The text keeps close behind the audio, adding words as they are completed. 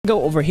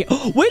go over here.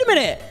 Oh, wait a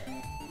minute.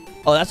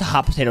 Oh, that's a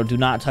hot potato. Do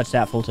not touch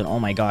that, Fulton. Oh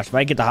my gosh. If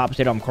I get the hot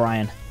potato, I'm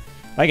crying.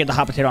 If I get the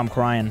hot potato, I'm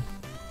crying.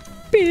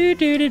 Give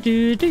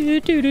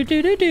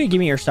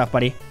me your stuff,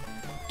 buddy.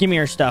 Give me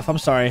your stuff. I'm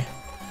sorry.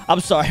 I'm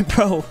sorry,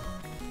 bro.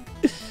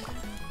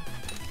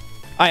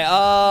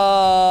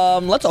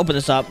 Alright, let's open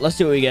this up. Let's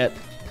see what we get.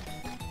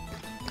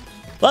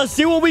 Let's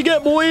see what we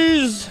get,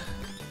 boys.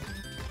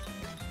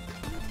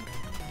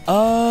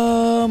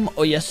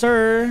 Oh, yes,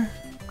 sir.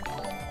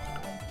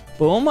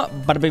 Boom.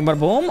 Bada bing, bada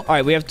boom. All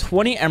right, we have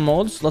 20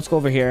 emeralds. Let's go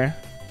over here.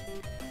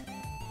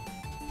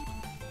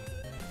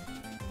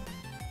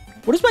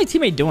 What is my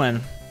teammate doing?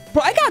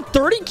 Bro, I got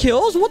 30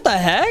 kills? What the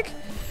heck?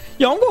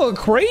 Yo, I'm going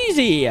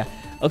crazy.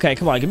 Okay,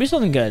 come on. Give me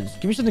something good.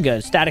 Give me something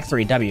good. Static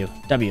 3. W.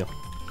 Boom,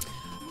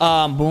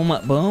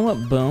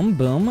 boom, boom,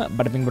 boom.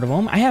 Bada bing, bada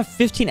boom. I have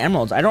 15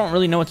 emeralds. I don't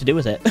really know what to do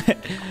with it.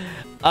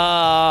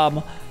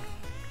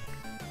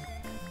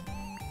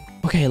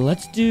 Okay,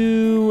 let's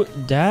do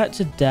that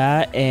to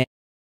that and